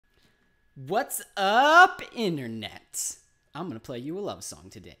What's up, Internet? I'm gonna play you a love song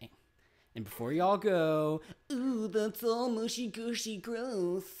today. And before y'all go, ooh, that's all mushy gushy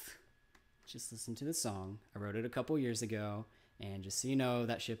gross, just listen to the song. I wrote it a couple years ago, and just so you know,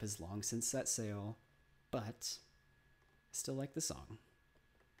 that ship has long since set sail, but I still like the song.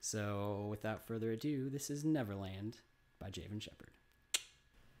 So, without further ado, this is Neverland by Javen Shepherd.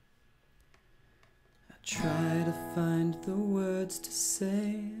 I try to find the words to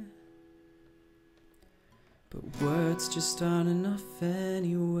say, but words just aren't enough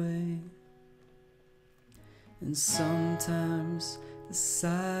anyway. And sometimes the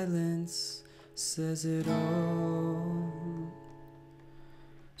silence says it all.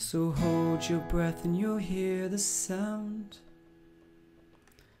 So hold your breath and you'll hear the sound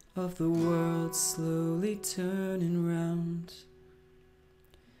of the world slowly turning round.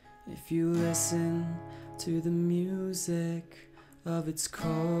 If you listen to the music of its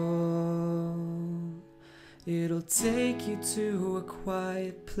call, it'll take you to a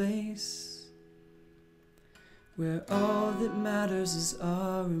quiet place where all that matters is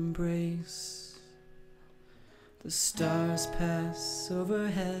our embrace. The stars pass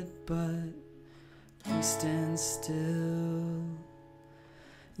overhead, but we stand still.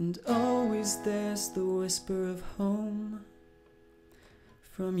 And always there's the whisper of home.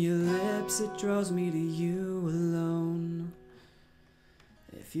 From your lips it draws me to you alone.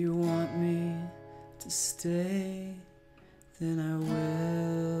 If you want me to stay, then I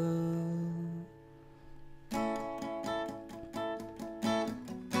will.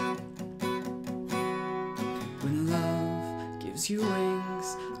 When love gives you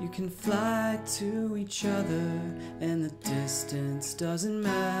wings, you can fly to each other, and the distance doesn't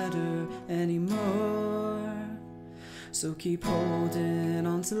matter anymore. So keep holding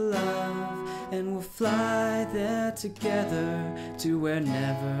on to love, and we'll fly there together to where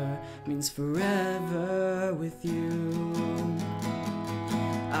never means forever with you.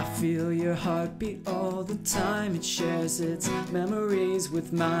 I feel your heartbeat all the time. It shares its memories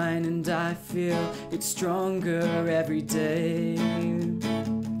with mine, and I feel it's stronger every day.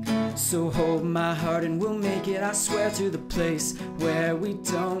 So hold my heart and we'll make it, I swear, to the place where we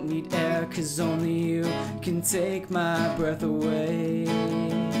don't need air, 'cause only you can take my breath away.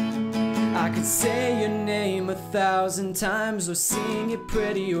 I could say your name 1,000 times, or sing it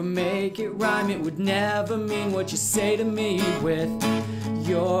pretty, or make it rhyme. It would never mean what you say to me with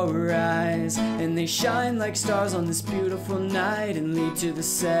your eyes, and they shine like stars on this beautiful night and lead to the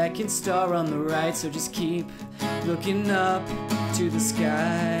second star on the right. So just keep looking up to the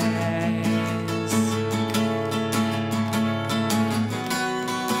skies.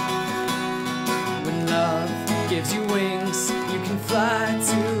 When love gives you wings, you can fly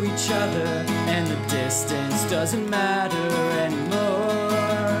to each other, and the distance doesn't matter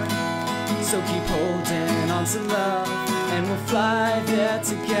anymore. So keep holding on to love, and we'll fly there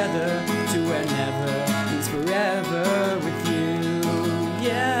together to where never means forever with you.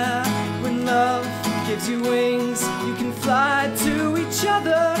 Yeah, when love gives you wings, you can fly to each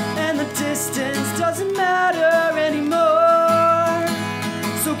other, and the distance doesn't matter anymore.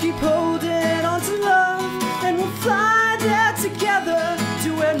 So keep holding on to love, and we'll fly there together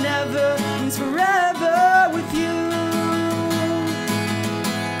to where never means forever with you.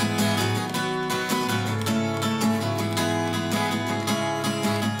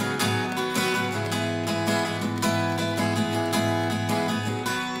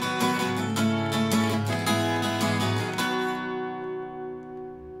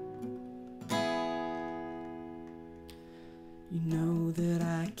 You know that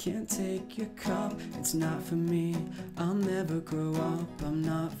I can't take your cup, it's not for me, I'll never grow up. I'm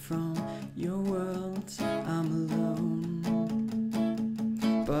not from your world, I'm alone.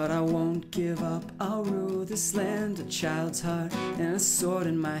 But I won't give up, I'll rule this land. A child's heart and a sword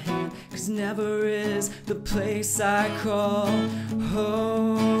in my hand, 'cause never is the place I call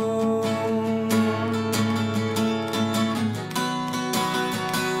home.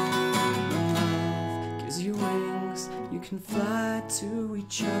 You can fly to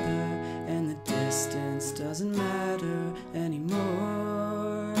each other, and the distance doesn't matter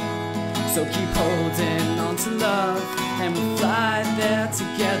anymore. So keep holding on to love, and we'll fly there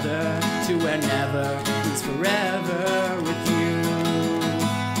together to where never means forever with you.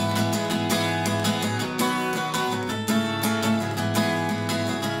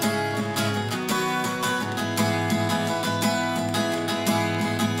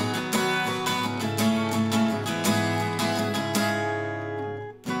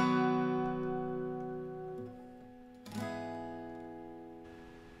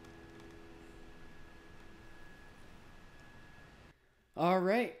 All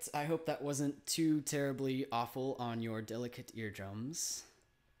right. I hope that wasn't too terribly awful on your delicate eardrums.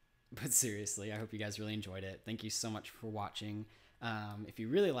 But seriously, I hope you guys really enjoyed it. Thank you so much for watching. If you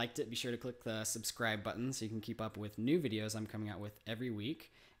really liked it, be sure to click the subscribe button so you can keep up with new videos I'm coming out with every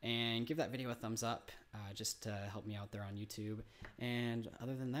week. And give that video a thumbs up just to help me out there on YouTube. And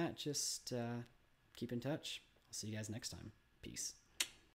other than that, just keep in touch. I'll see you guys next time. Peace.